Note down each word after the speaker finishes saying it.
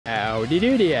Howdy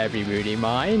doody everybody,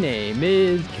 my name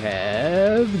is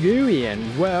KevGuuey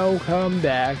and welcome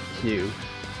back to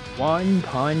One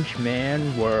Punch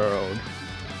Man World.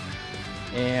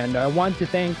 And I want to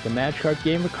thank the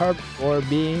Magikarp for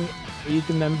being a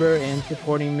YouTube member and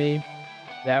supporting me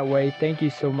that way. Thank you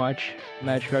so much,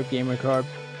 Magikarp.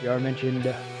 You are mentioned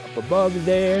up above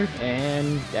there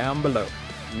and down below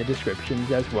in the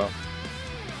descriptions as well.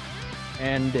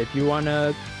 And if you want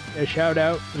a shout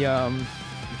out, you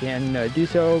can do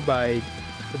so by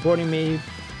supporting me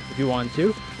if you want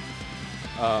to.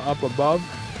 Up above,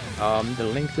 the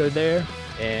links are there,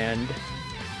 and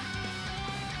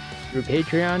through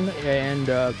Patreon and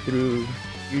through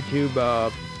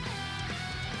YouTube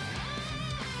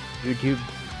YouTube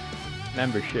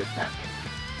membership.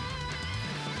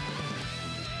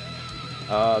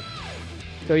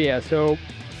 So yeah, so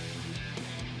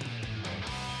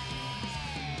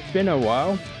it's been a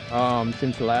while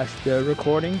since the last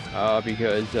recording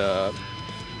because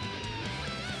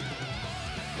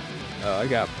I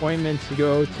got appointments to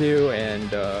go to, and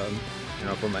you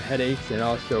know, for my headaches, and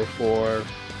also for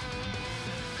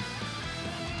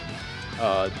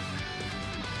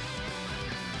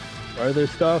other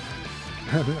stuff.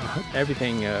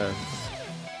 Everything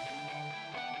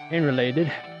pain related,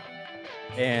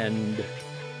 and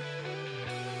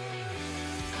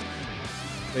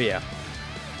so yeah,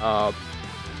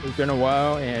 it's been a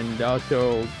while, and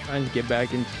also trying to get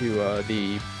back into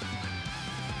the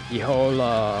whole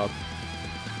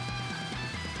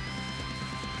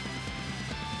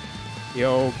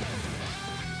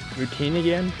routine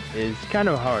again is kind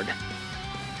of hard,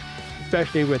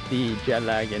 especially with the jet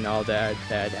lag and all that.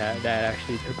 That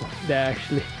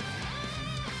actually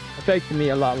affected me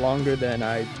a lot longer than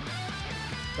I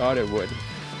thought it would.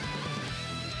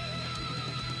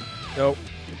 So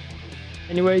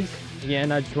anyways,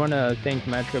 again, I just want to thank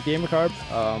Magikarp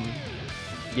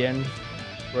again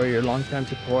for your long-time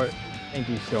support. Thank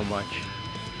you so much.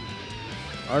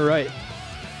 Alright,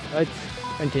 let's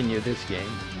continue this game.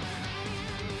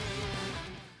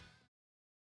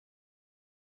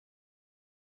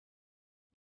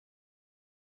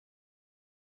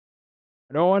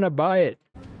 I don't want to buy it.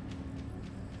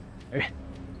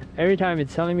 Every time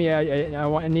it's telling me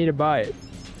I need to buy it.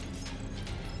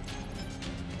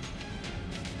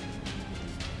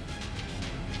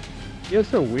 Feels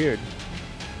so weird.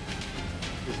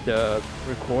 Just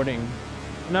recording,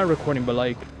 not recording, but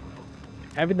like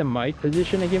having the mic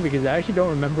position again, because I actually don't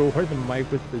remember where the mic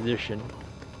was positioned.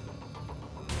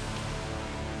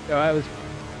 So I was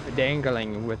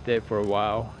dangling with it for a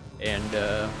while,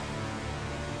 and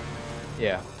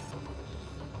yeah.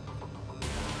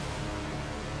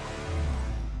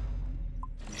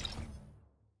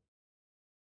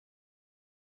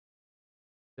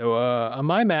 So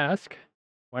my mask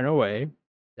went away,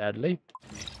 sadly.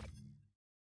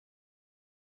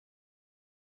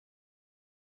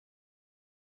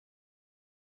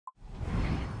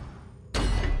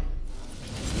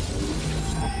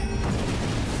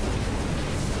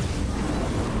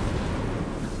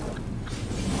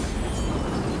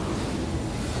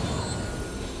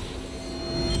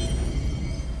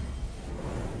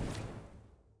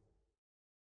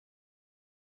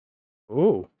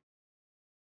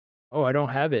 Oh, I don't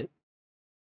have it.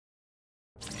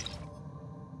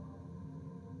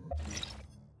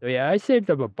 So yeah, I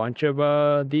saved up a bunch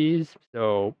of these,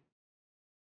 so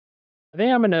I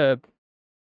think I'm gonna,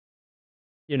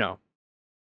 you know,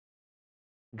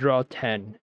 draw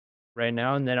 10 right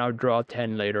now, and then I'll draw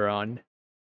 10 later on.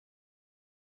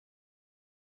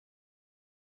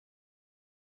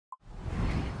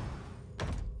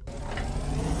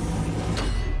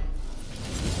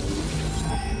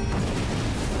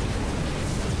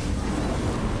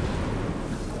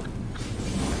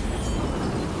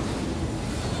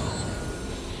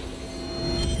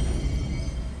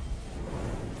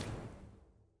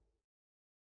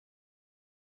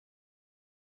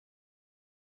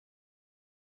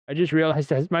 I just realized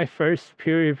that's my first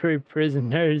period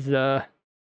prisoners,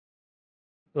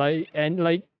 like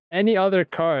any other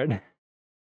card.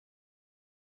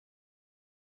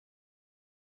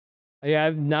 Like,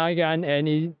 I've not gotten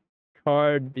any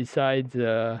card besides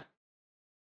his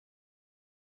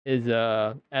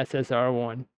SSR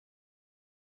one.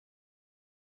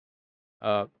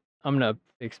 I'm gonna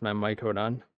fix my mic, hold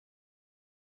on.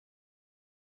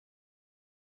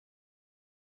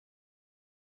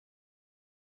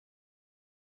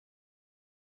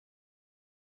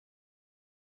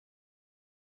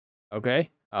 Okay.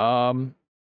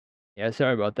 Yeah,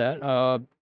 sorry about that.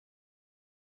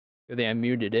 Good thing I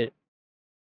muted it.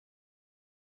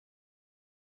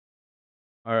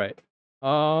 All right.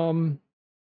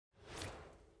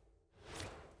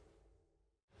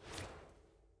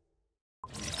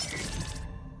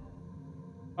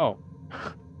 Oh.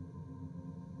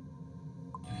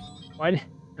 Why,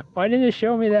 why didn't it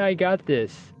show me that I got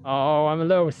this? Oh, I'm a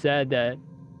little sad that...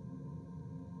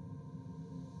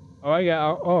 Oh,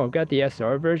 I've got the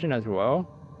SR version as well?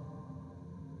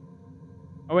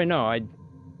 Oh, wait, no,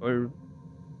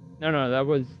 no, that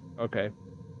was... Okay.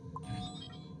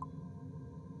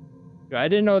 I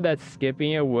didn't know that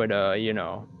skipping it would, you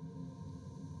know...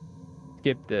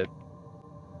 skip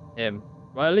him.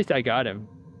 Well, at least I got him.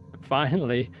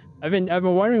 Finally. I've been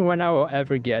wondering when I will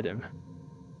ever get him.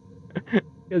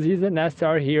 Because he's an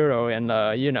SR hero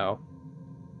and, you know...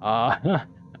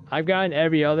 I've gotten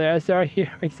every other SR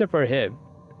hero except for him.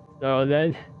 So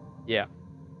then, yeah.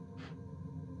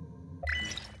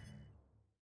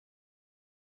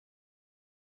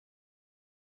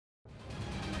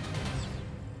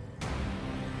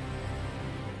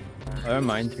 That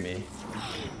reminds me.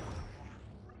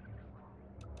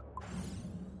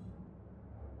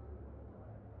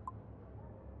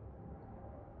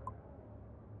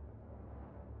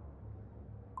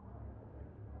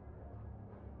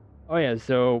 Oh yeah,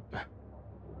 so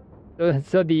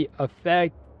the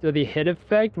effect, so the hit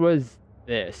effect was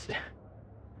this,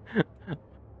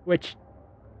 which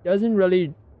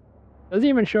doesn't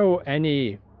even show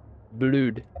any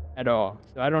blood at all.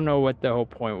 So I don't know what the whole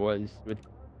point was with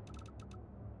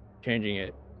changing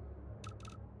it.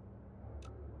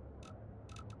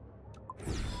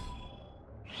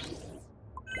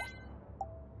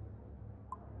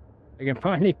 I can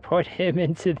finally put him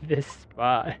into this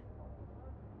spot.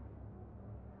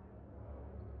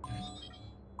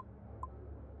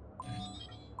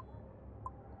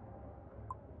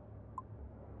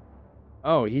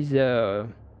 Oh, he's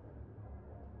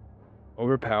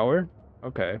overpowered?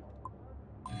 Okay.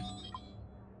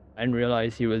 I didn't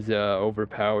realize he was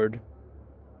overpowered.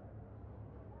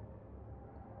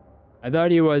 I thought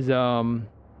he was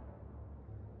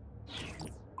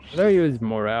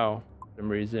morale for some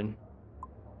reason.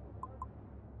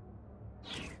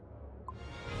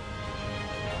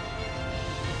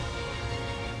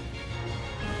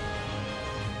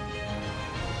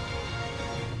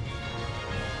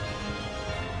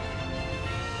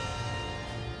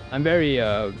 I'm very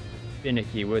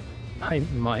finicky with my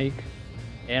mic,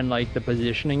 and like the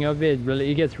positioning of it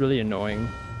really, it gets really annoying.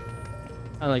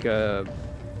 Kind of like a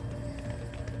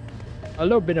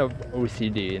little bit of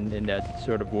OCD in that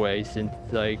sort of way, since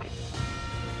like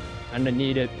I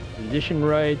need it positioned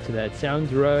right so that it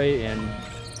sounds right and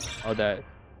all that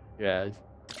jazz.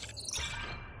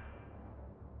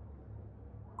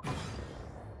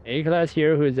 A-class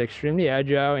hero who is extremely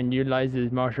agile and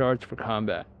utilizes martial arts for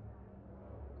combat.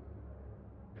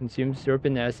 Consumes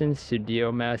serpent essence to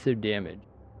deal massive damage.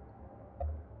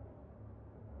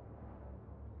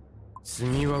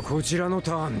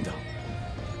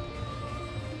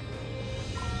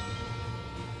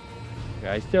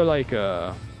 Yeah, I still like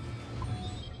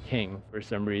King for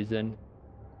some reason.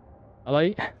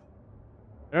 I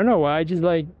don't know why, I just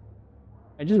like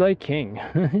King.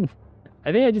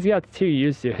 I think I just got too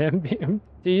used to him being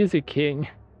too used to King.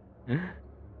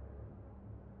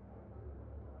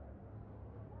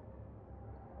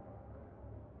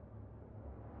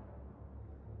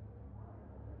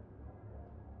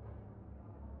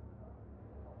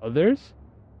 Others?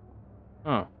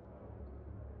 Huh.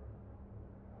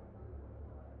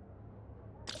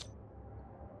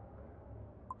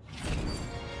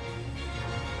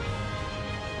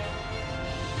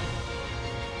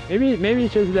 Maybe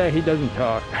it's just that he doesn't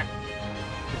talk.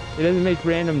 He doesn't make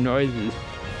random noises.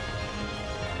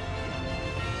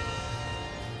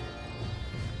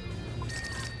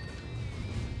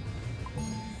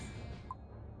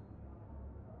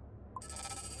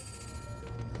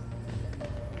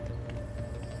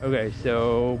 Okay,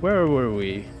 so where were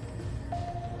we?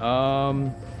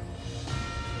 Oh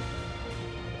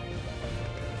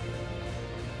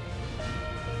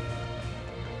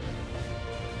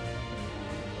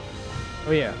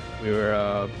yeah, we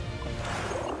were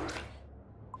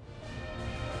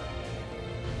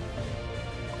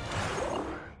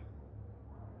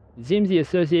it seems the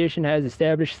association has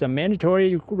established some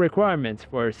mandatory requirements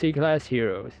for C-class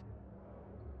heroes.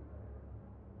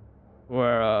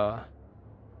 Where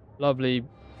lovely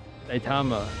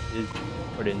Saitama is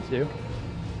put into.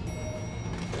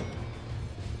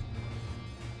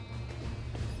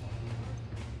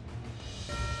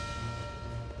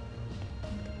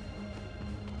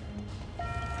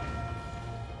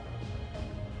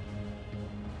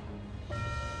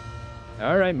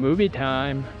 Alright, movie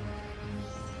time.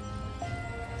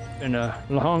 Been a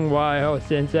long while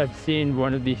since I've seen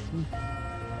one of these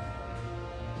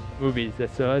movies,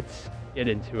 so let's get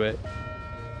into it.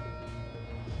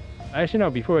 Actually,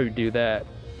 no, before we do that,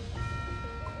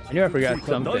 I knew I forgot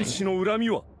something. 男子の恨み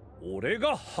は俺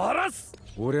が晴らす。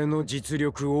俺の実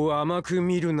力を甘く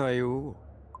見るなよ。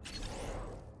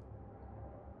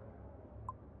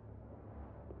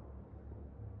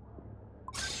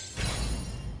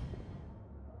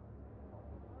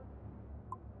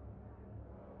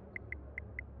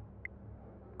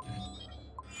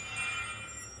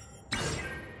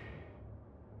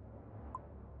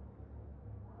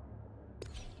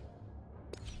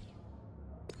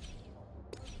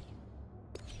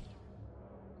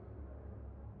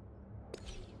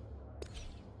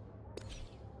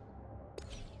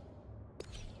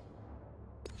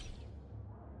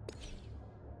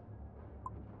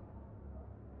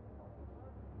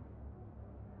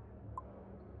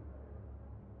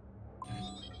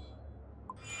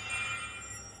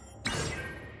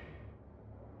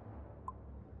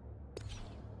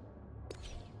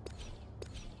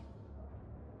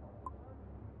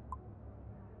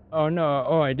Oh no,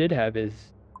 oh I did have his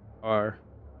R.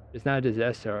 It's not his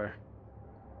SR.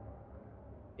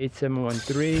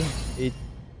 8713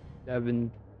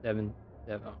 8777.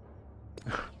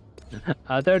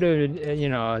 I thought it would, you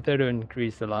know, I thought it would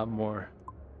increase a lot more.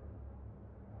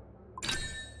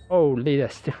 Holy,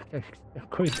 that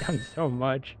goes down so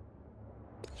much.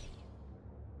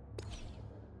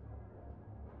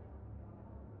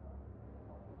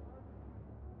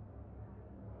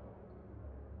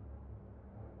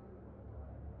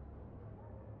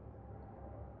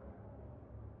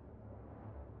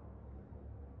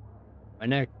 My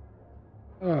neck.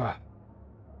 Ugh.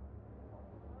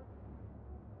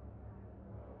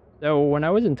 So when I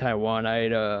was in Taiwan,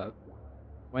 I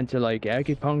went to like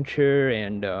acupuncture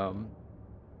and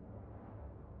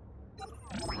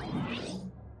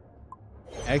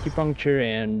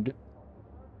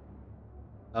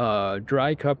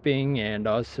dry cupping and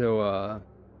also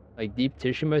like deep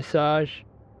tissue massage.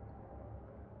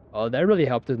 Oh, that really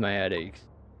helped with my headaches,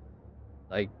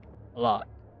 like a lot,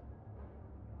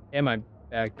 and my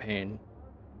back pain,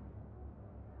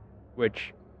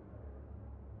 which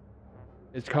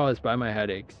is caused by my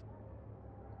headaches,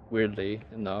 weirdly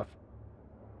enough,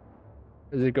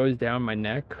 because it goes down my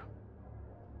neck.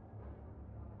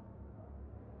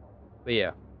 But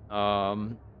yeah,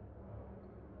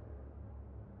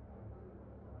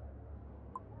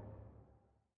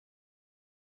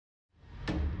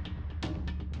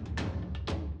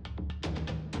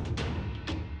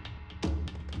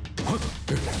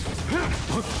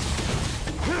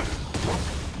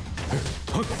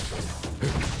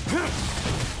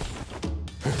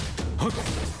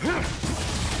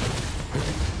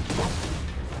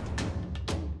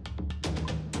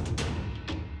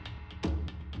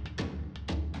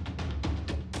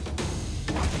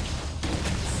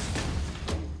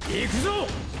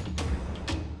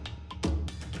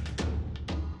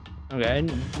 okay, I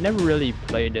never really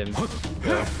played him. So.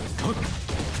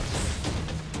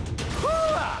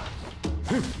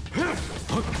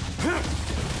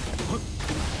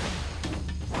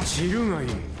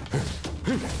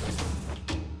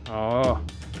 Oh.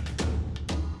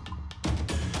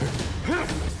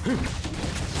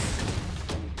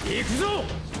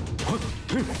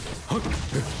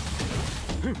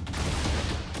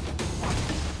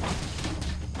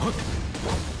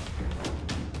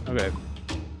 Okay.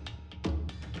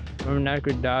 I'm not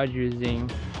good dodge using.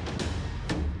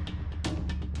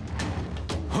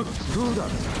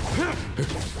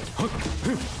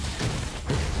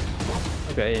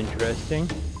 Okay, interesting.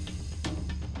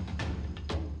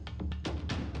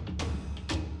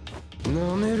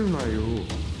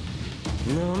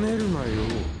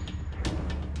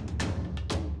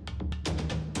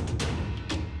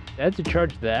 I had to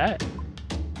charge that?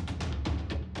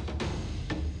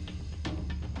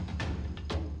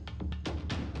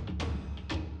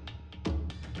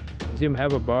 Zoom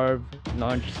have a bar of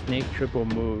launch snake triple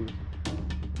move.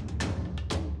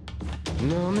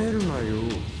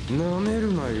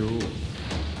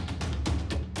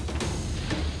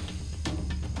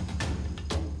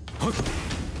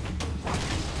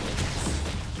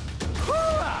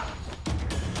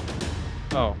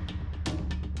 Oh.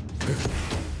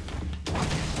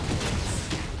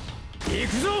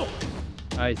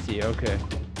 I see, okay.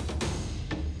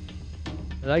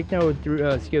 I like now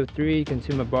skill 3,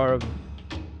 consume a bar of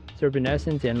Serpent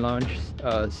Essence and launch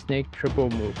snake triple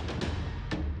move.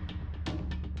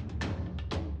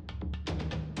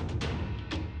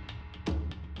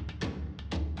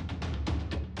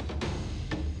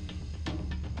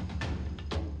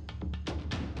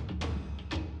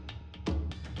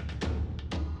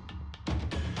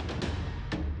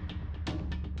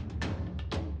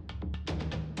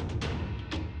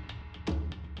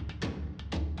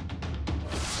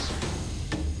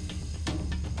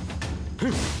 Oh.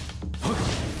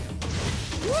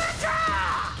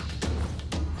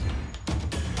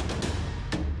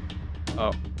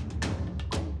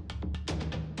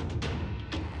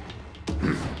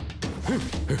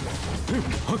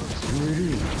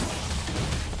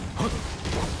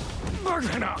バ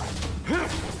カな。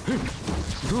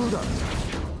どうだ。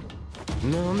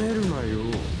なめるなよ。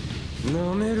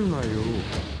なめるなよ。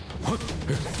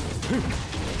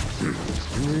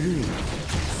ぬるい。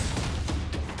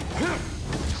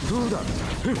どうだ。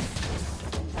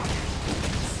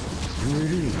ぬ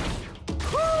るい。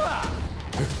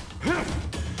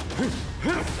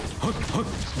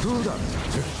どうだ。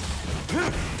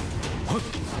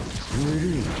ぬる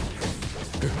い。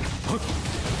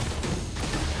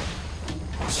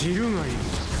知るがいい。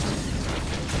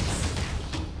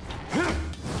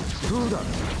どうだ。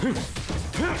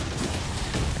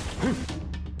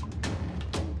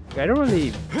I don't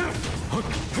really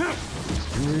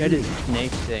get his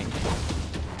snake thing.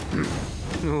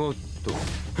 おっと。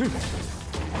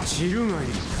知るがいい。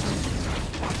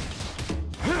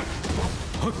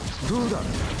どうだ。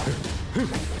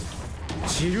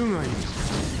知るがいい。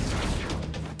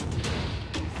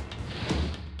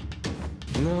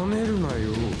なめるなよ。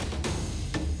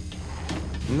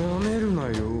なめるな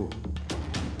よ。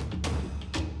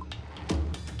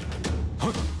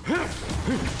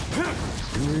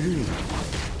ぬるい。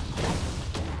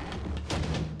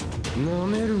な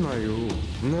めるなよ。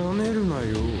なめるなよ。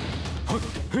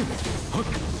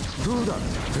どうだ。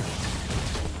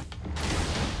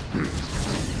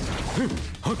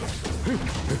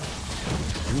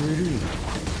ぬるい。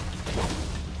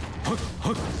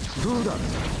どうだ。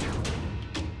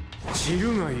知る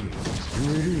がいい。ぬ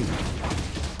るい。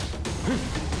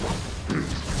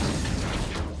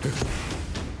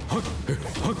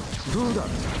どうだ。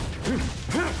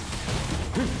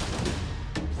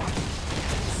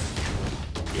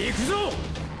行くぞ。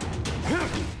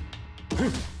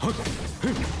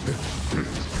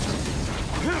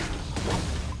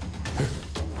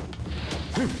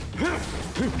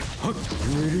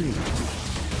ぬるい。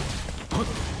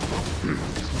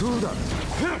どうだ。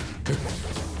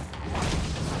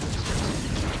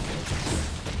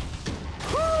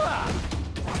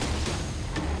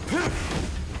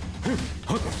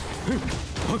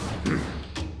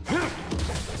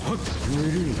ぬる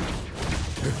い。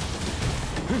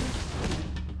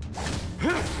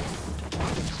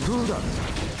どうだ。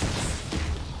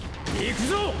行く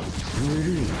ぞ。ぬる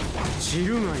い。知る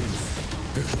がいい。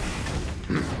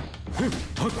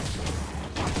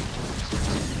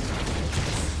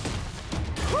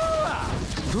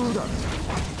どうだ。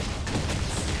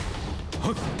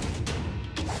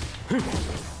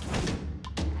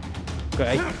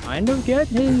I kind of get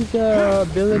his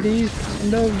abilities,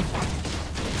 kind of.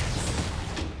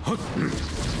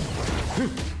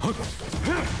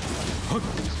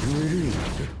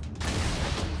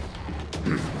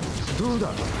どう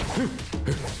だ。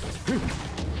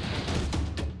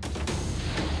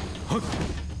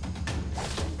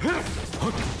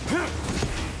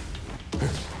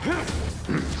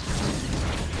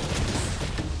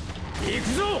行く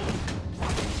ぞ。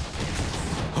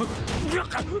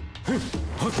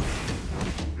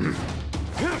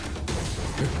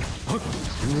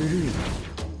ぬるい。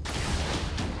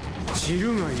知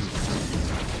るがいい。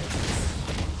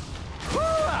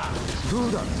ど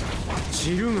うだ。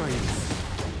知るがいい。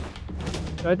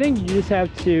So I think you just have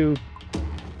to.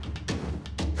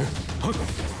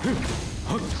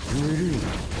 ぬるい。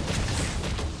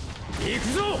行く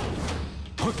ぞ。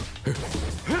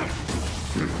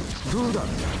どうだ。I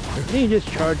think you just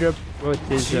charge up with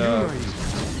his 知るがいい。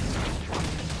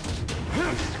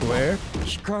square.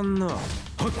 効かんな。ぬ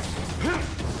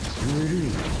るい。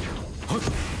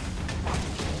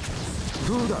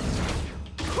どうだ。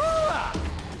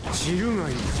知るが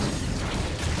いい。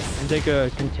It's like a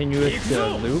continuous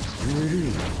loop. ぬるい。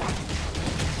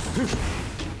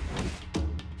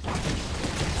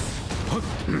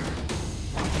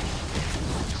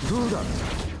どうだ。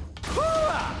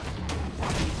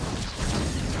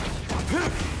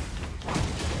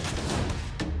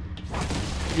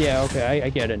Yeah, okay,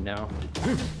 I get it now.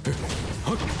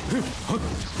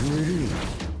 ぬるい。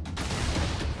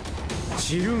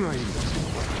知るがいい。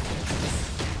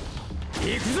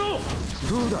行くぞ。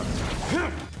どうだ。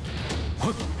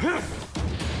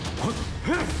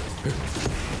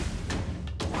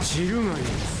知るがいい。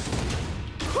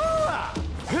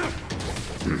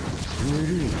ぬる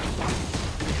い。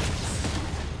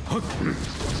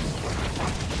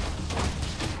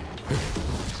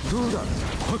どうだ。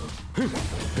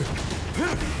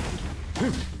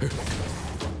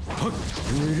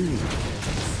ぬるい。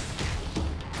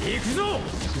行くぞ。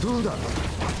どうだ。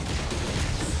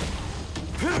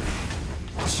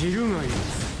散るがいい。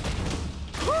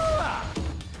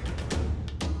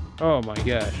 Oh my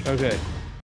gosh, okay.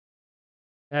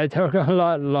 That took a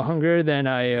lot longer than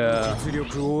I 実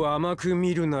力を甘く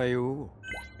見るなよ。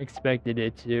 expected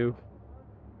it to.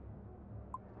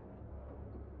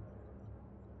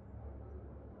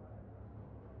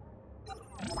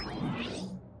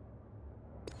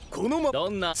 このまど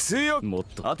んな強くもっ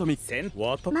とあと3戦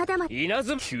わたまだまだ稲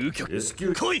妻究極 S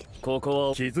級来い。ここ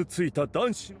は傷ついた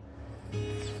男子。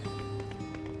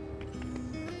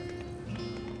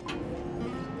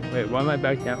 Wait, why am I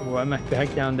back down? Why am I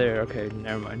back down there? Okay,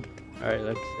 never mind. All right,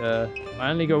 let's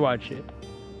finally go watch it.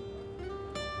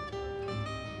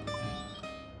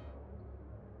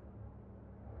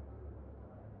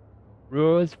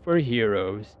 Rules for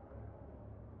Heroes.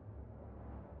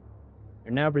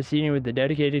 We're now proceeding with the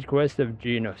dedicated quest of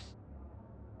Genos.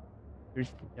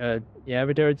 Here's the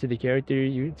avatar to the character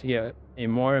you to get a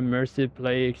more immersive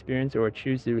play experience, or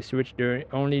choose to switch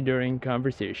only during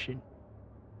conversation.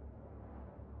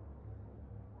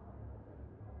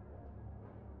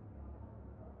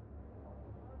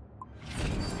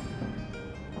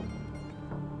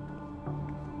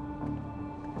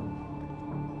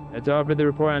 That's all for the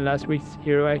report on last week's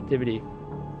hero activity.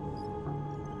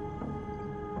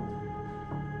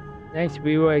 Next,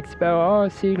 we will expel all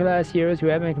C-class heroes who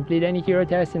haven't completed any hero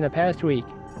tasks in the past week.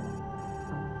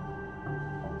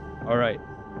 Alright,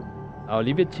 I'll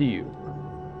leave it to you.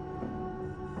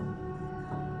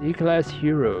 C-class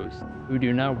heroes who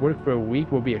do not work for a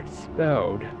week will be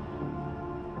expelled.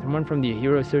 Someone from the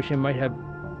Hero Association might have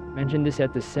mentioned this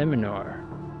at the seminar.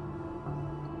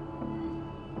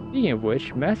 Speaking of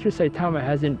which, Master Saitama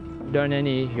hasn't done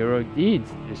any hero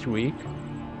deeds this week.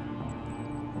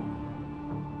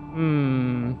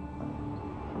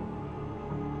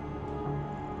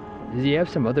 Does he have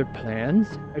some other plans?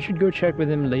 I should go check with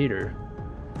him later.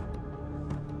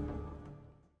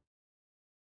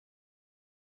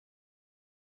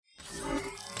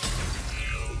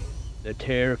 The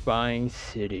Terrifying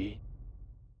City.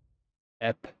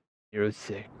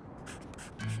 Ep06.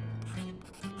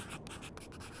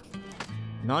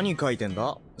 何書いてん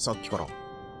ださっきから。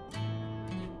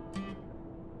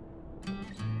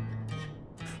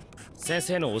先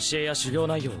生の教えや修行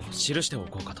内容を記してお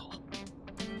こうかと。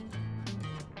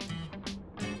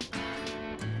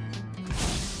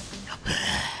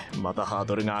またハー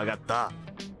ドルが上がった。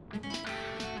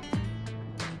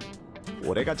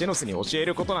俺がジェノスに教え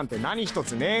ることなんて何一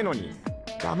つねえのに、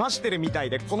騙してるみたい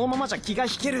でこのままじゃ気が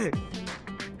引ける。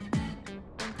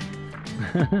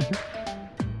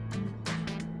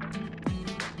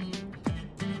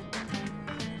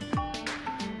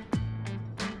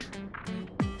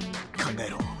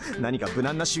何か無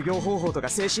難な修行方法とか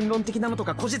精神論的なのと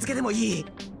かこじつけでもいい。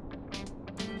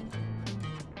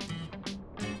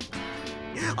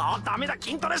あ、ダメだ、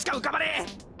筋トレしか浮かばね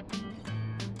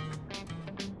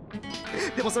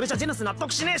え。でもそれじゃジェノス納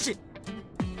得しねえし、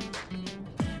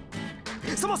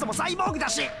そもそもサイボーグだ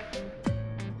し。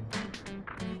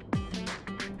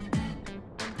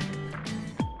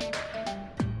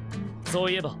そ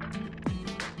ういえば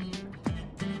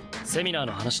セミナー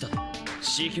の話だと、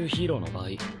C 級ヒーローの場合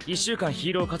1週間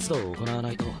ヒーロー活動を行わ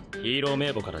ないとヒーロー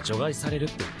名簿から除外されるっ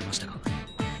て言ってましたが、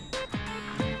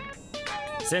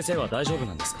先生は大丈夫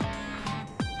なんですか？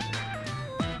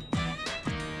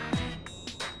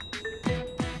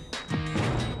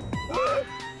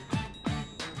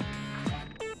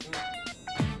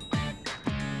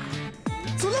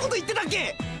そんなこと言ってたっ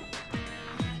け？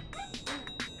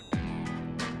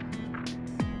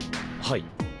はい。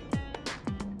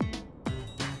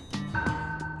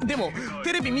でも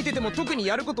テレビ見てても特に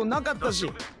やることなかった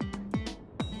し。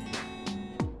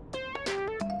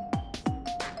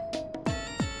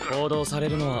報道され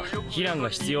るのは避難が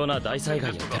必要な大災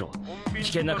害やテロ、危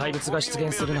険な怪物が出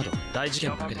現するなど大事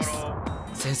件だけです。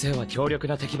先生は強力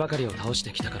な敵ばかりを倒し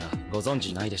てきたからご存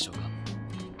知ないでしょうか。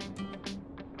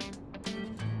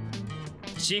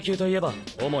 C 級といえば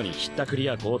主にひったくり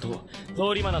や強盗、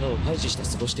通り魔などを退治して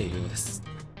過ごしているようです。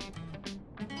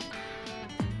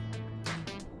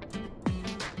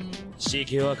 C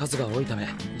級は数が多いため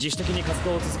自主的に活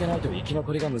動を続けないと生き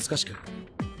残りが難しく、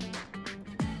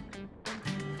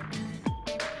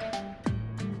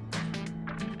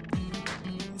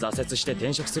挫折して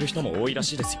転職する人も多いら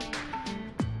しいですよ。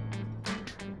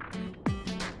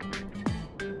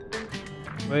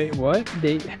 Wait, what?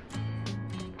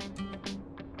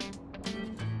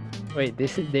 Wait,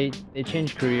 they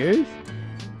changed careers?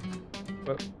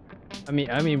 What? I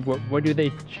mean, what do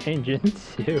they change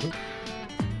into?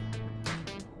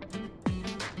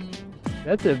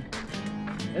 that's a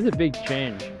big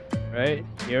change, right?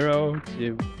 Hero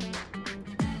to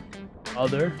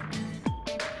other.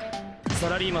 サ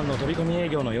ラリーマンの飛び込み営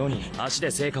業のように足で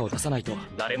成果を出さないと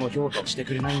誰も評価して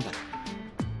くれないんだ。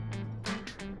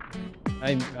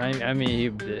I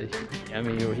mean,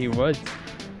 he was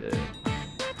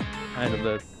kind of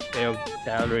a failed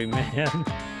salary man.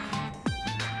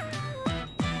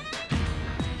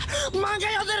 漫画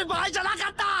読んでる場合じゃなか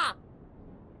った。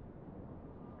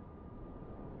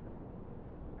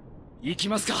行き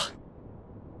ますか。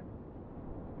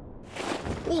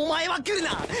お前は来る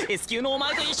な。 S 級のお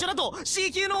前と一緒だと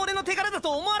C 級の俺の手柄だと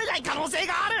思われない可能性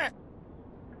がある。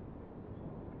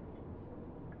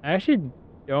 I actually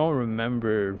don't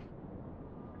remember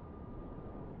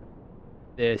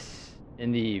this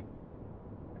in the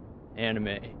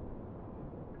anime.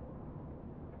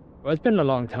 Well, it's been a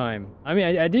long time. I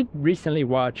mean, I did recently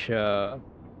watch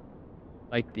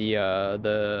like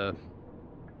the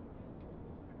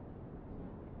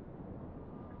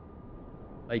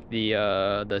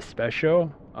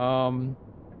special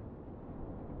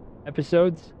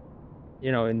episodes,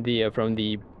 you know, in the from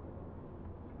the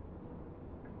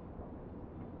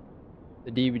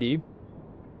DVD,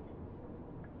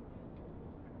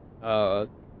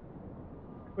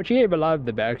 which gave a lot of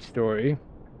the backstory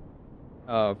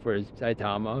for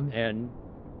Saitama and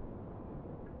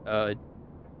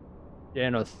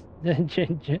Genos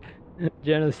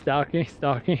stalking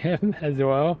him as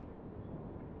well.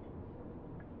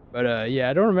 But yeah,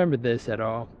 I don't remember this at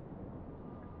all.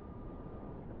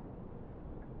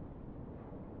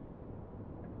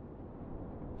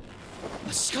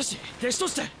 しかし弟子と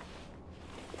して。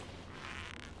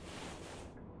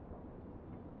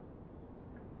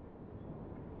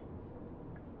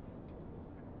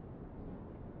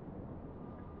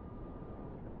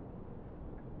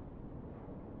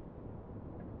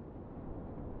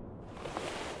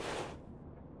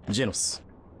ジェノス、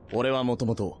俺はもと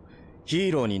もとヒ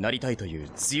ーローになりたいという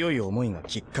強い思いが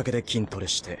きっかけで筋トレ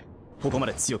してここま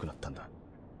で強くなったんだ。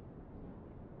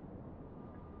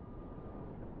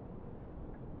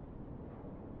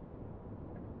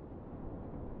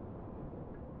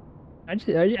I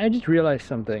just realized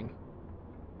something.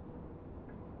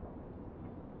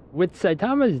 With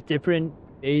Saitama's different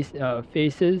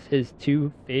faces, his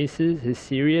two faces, his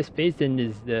serious face and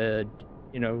his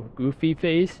goofy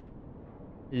face,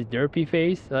 his derpy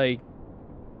face, like,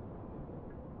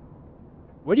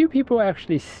 what do people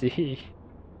actually see?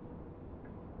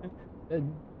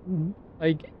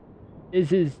 Like, is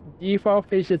his default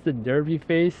face just a derpy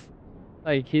face?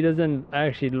 Like, he doesn't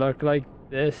actually look like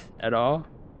this at all?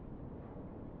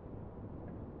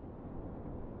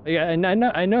 Like, I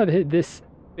know that this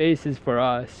face is for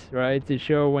us, right? To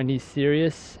show when he's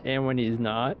serious and when he's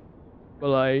not. But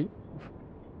like,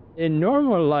 in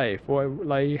normal life,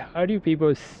 like, how do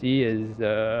people see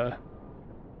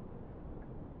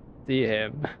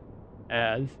him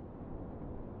as,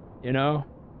 you know?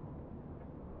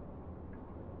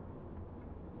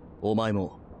 お前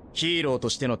もヒーローと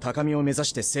しての高みを目指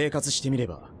して生活してみれ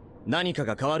ば何か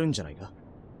が変わるんじゃないか。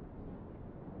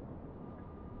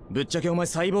ぶっちゃけお前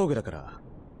サイボーグだから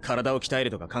体を鍛える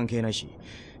とか関係ないし、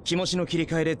気持ちの切り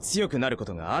替えで強くなるこ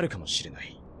とがあるかもしれな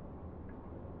い。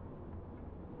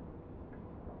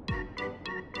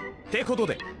ってこと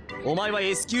でお前は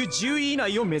S 級10位以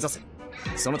内を目指せ。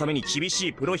そのために厳し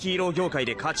いプロヒーロー業界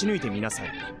で勝ち抜いてみなさ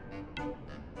い。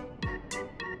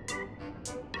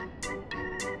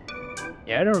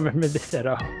Yeah, I don't remember this at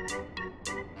all.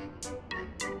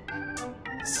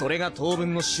 それが当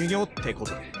分の修行ってこ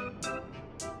とで。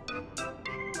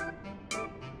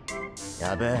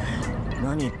やべえ、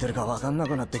何言ってるか分かんな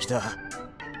くなってきた。な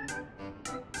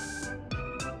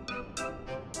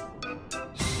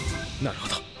るほ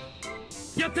ど、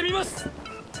やってみます。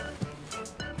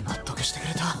納得してく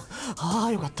れた。あ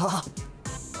あ、よかった。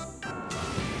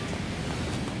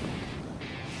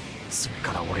それ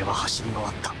から俺は走り回っ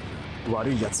た。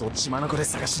悪い奴を血眼で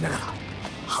探しながら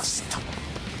走った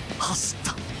走っ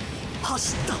た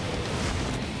走っ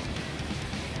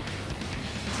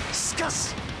た。しか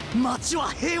し街は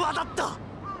平和だった。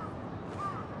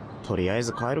とりあえ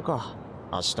ず帰るか。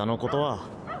明日のことは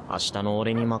明日の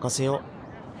俺に任せよう。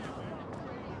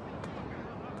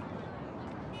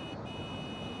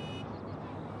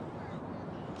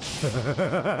今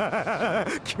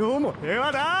日も平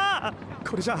和だ。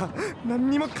これじゃ何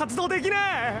にも活動できね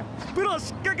え。プロ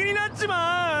失格になっち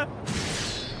まう。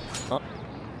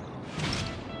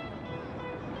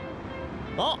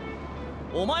あ、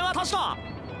お前は確か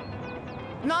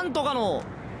なんとかの、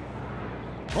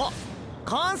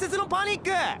関節のパニック。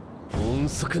音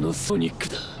速のソニック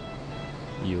だ。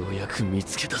ようやく見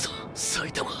つけたぞ。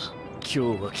埼玉、今日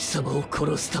は貴様を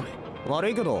殺すため。悪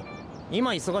いけど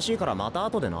今忙しいからまた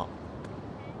後でな。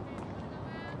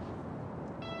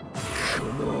こ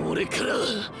の俺から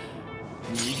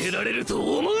逃げられると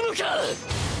思うのか。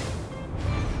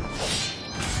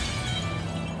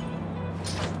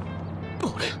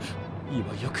俺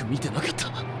今よく見てなかった。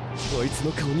あいつ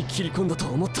の顔に切り込んだと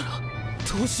思ったら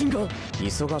頭身が。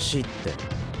忙しいって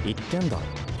言ってんだろ。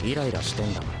イライラして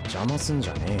んだから邪魔すんじ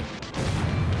ゃねえよ。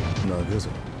殴るぞ。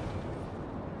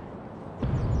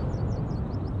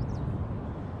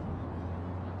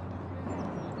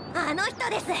あの人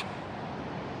です。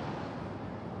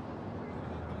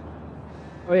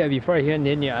 Oh yeah, before I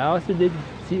continue, I also did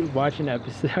watch an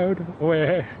episode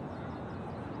where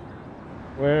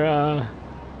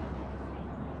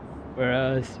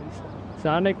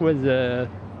Sonic was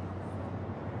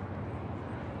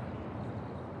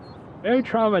very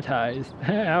traumatized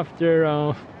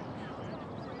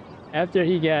after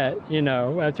he got,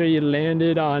 after he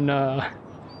landed on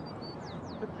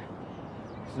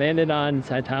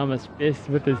Saitama's fist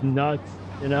with his nuts,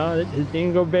 his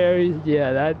dingleberries.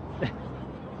 Yeah,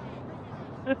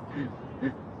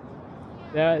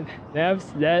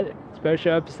 that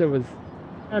special episode was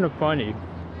kind of funny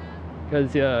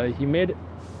because they made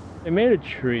a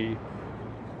tree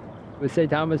with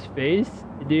Saitama's face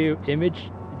to do image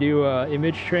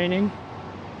training,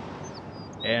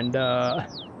 and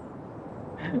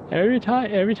every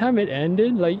time it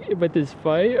ended, like with this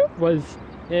fight, was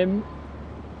him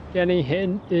getting hit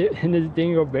in his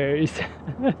dingleberries.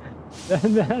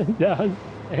 that was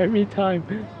every time.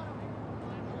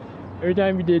 Every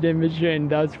time he did image training,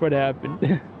 that's what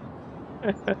happened.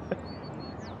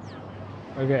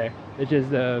 Okay, it's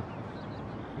just okay,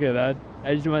 that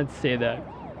I just wanted to say that.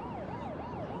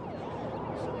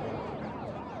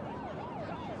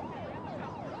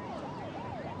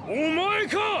 お前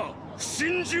か、不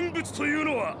審人物という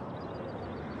のは。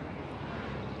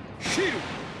ヒール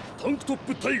タンクトッ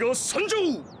プタイガー参上。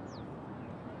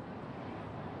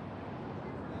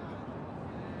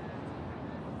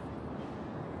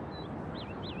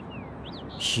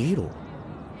ヒーロー。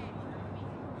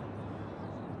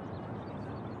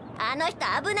あの人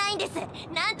危ないんです。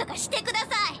なんとかしてくださ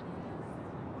い。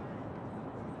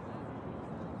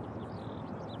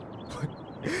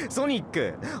ソニッ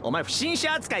ク、お前不審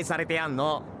者扱いされてやん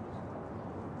の。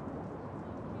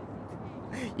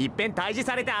いっぺん退治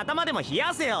されて頭でも冷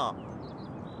やせよ。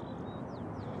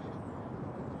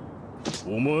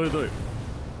お前だよ、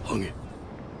ハゲ。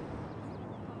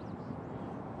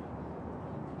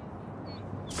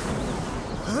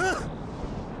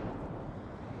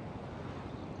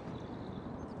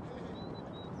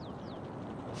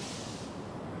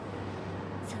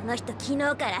その人昨日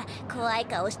から怖い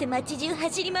顔して街中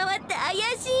走り回って怪しい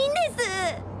んで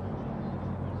す。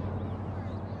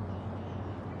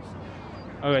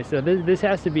 Okay, so this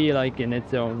has to be like in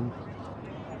its own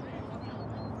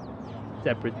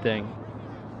separate thing.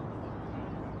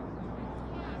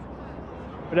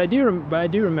 But I do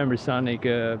remember Sonic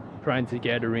trying to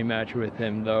get a rematch with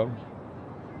him though.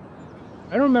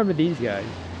 I don't remember these guys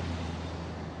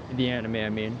in the anime. I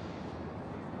mean.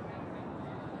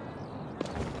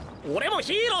 俺も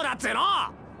ヒーローだっつうの。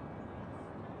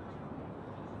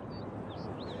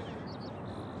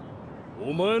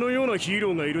お前のようなヒー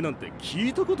ローがいるなんて聞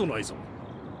いたことないぞ。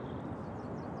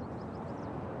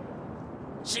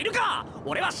知るか、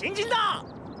俺は新人だ。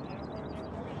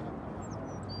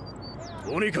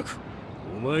とにかく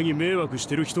お前に迷惑し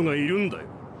てる人がいるんだよ。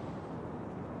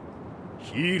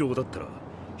ヒーローだったら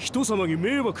人様に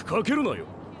迷惑かけるなよ。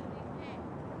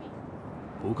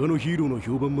他のヒーローの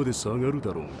評判まで下がる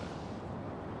だろうが。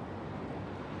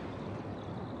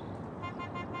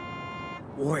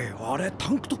おい、あれ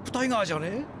タンクトップタイガーじゃ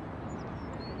ね？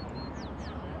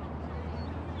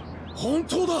本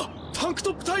当だ、タンク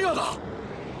トップタイガーだ。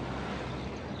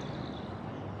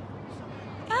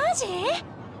マジ？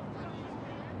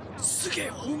すげえ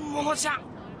本物じゃん。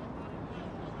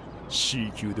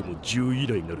 C 級でも10以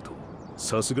内になると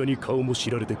さすがに顔も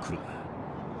知られてくるな。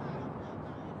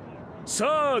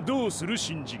さあどうする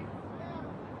新人。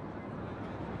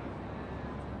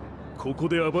ここ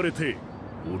で暴れて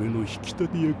俺の引き立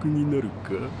て役になる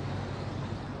か。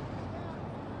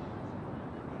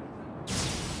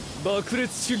爆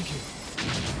裂手裏剣。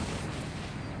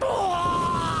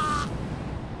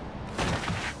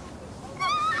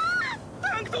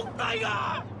タンクトップタイガ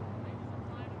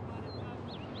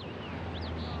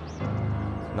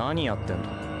ー。何やってんだ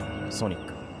ソニッ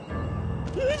ク。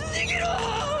逃げろ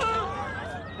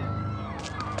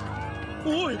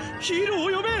ー。おい、ヒーロ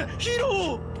ーを呼べ。ヒーロ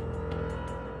ー。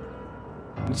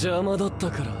邪魔だった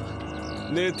から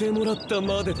寝てもらった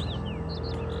までだ。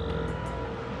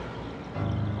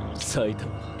埼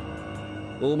玉、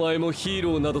お前もヒー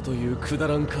ローなどというくだ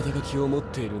らん肩書きを持っ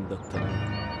ているんだったな。だっ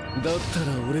たら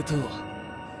俺と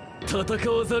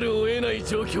戦わざるを得ない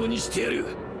状況にしてやる。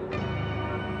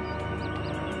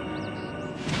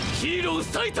ヒーロー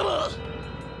埼玉。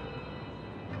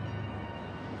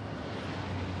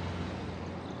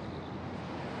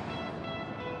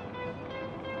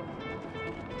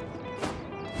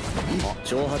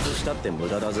挑発したって無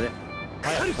駄だぜ。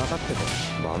早くかかってこ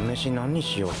い。晩飯何に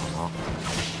しようか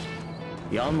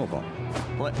な。やんのか。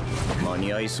おい、間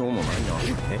に合いそうもないな。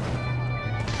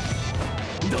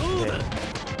どうだ。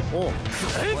おう、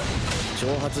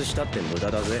挑発したって無駄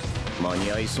だぜ。間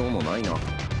に合いそうもないな。お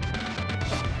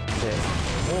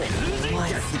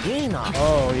前すげえな。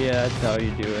 Oh yeah, that's how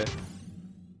you do it.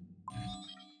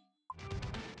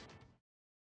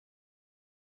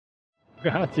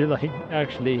 Got to like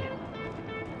actually.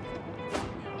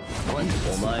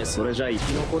 お前それじゃ生き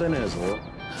残れねえぞ。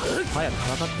早く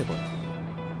かかってこい。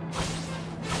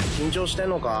緊張してん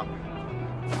のか。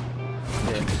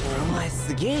で、お前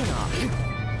すげえな。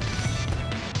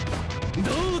ど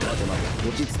うだ。待て待て、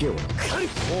落ち着けよ。おう。で、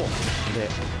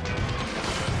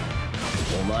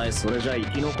お前それじゃ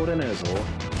生き残れねえぞ。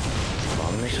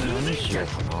晩飯何しよう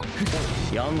かな。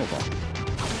やんのか。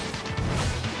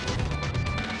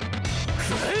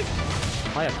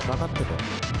早くかかってこい。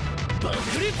爆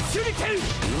裂手裏剣。今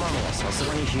のはさす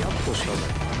がにヒヤッとしたぜ。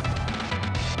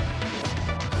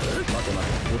待て待て、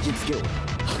落ち着けよ。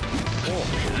おう、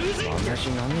晩飯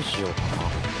何しようかな。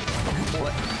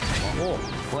お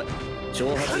い、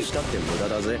挑発したって無駄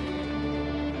だぜ。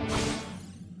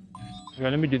Okay,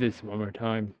 let me do this one more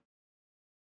time.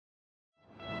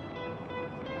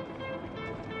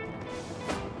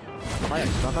 早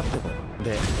くかかってこい。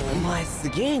で、お前す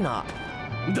げえな。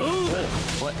どうだ。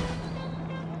おい、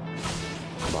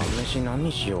晩飯何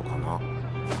にしようかな。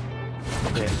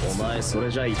で、お前そ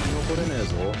れじゃ生き残れねえ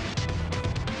ぞ。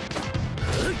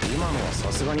今のは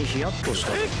さすがにヒヤッとし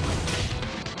たぜ。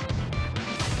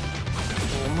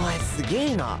お前すげ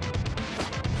えな。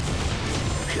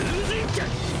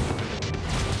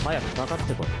早くかかっ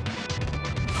てこい。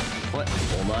おい、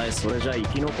お前それじゃ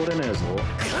生き残れねえぞ。で、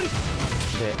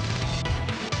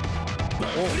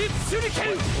爆裂手裏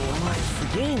剣。お前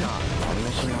すげえな。晩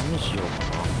飯何にしよう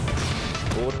かな。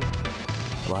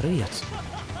悪いやつ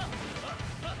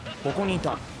ここにい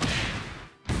た。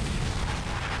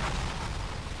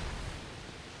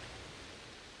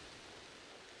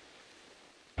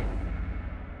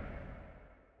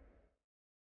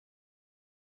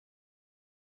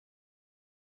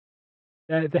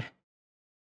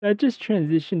That just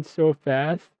transitioned so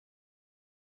fast.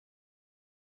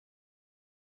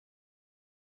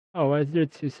 Oh, why is there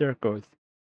two circles?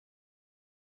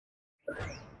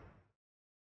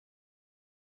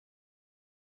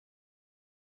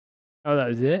 Oh, that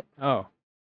was it? Oh.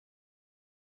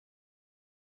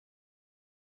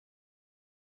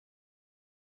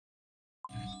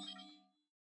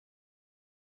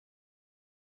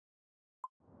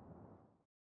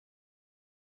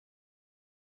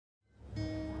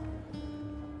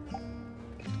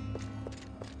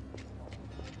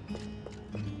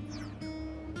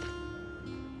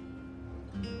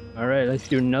 Alright, let's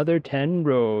do another 10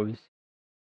 rows.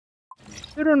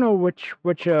 I don't know which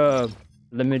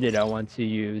limited I want to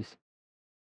use.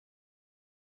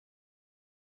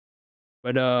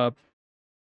 But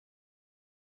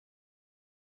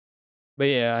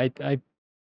yeah, I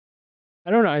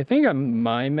don't know. I think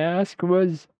my mask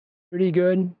was pretty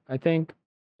good, I think,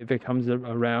 if it comes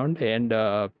around,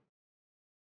 and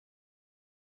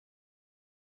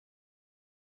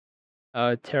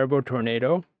Terrible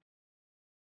Tornado.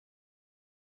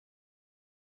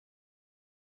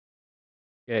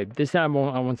 Okay, this time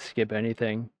I won't skip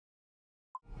anything.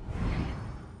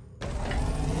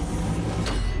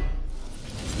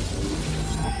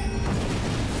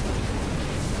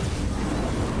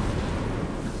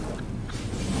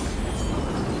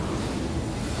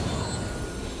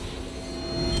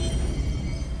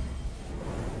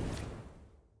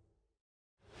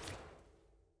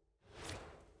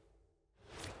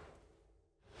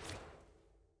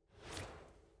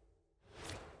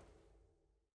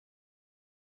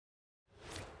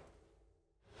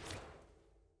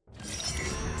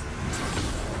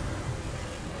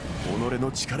己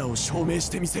の力を証明し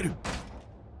てみせる。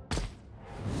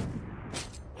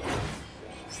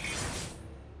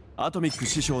アトミック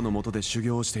師匠の下で修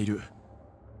行をしている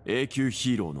永久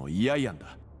ヒーローのイヤイアン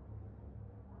だ。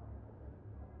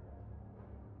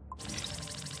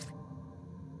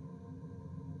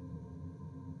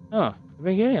Oh, I've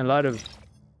been getting a lot of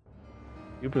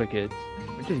duplicates,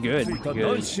 which is good.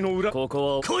 Good. こ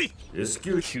こは来い S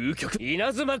級究極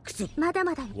稲妻靴まだ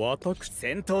まだ私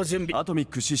戦闘準備アトミッ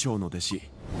ク師匠の弟子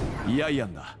イアイア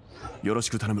ンだ。よろし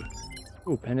く頼む。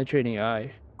 Oh, penetrating eye.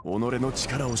 己の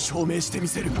力を証明してみ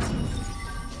せる。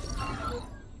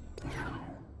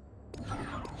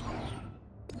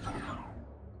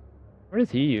 What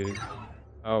does he use?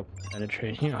 Oh,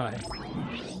 penetrating eye.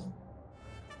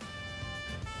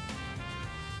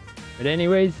 But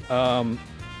anyways, I'm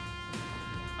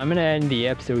gonna end the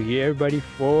episode here, everybody,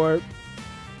 for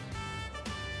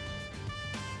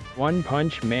One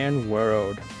Punch Man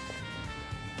World.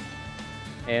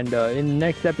 And in the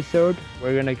next episode,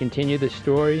 we're gonna continue the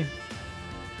story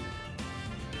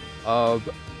of...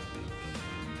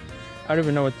 I don't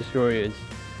even know what the story is.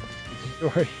 It's a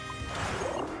story.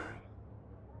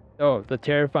 Oh, the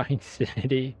terrifying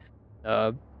city.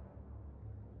 Best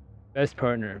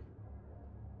partner.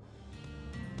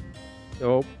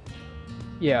 So,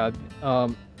 yeah,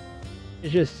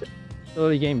 it's just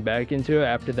slowly getting back into it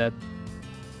after that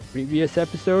previous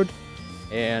episode.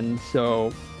 And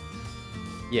so,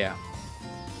 yeah.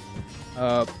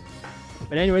 But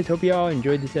anyways, hope you all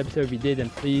enjoyed this episode. If you did, then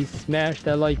please smash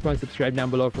that like button, subscribe down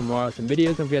below for more awesome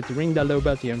videos. Don't forget to ring that little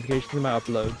bell to get notifications of my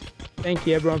uploads. Thank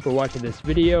you everyone for watching this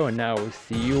video, and now we'll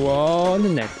see you all in the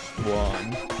next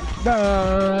one.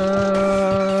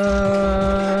 Bye!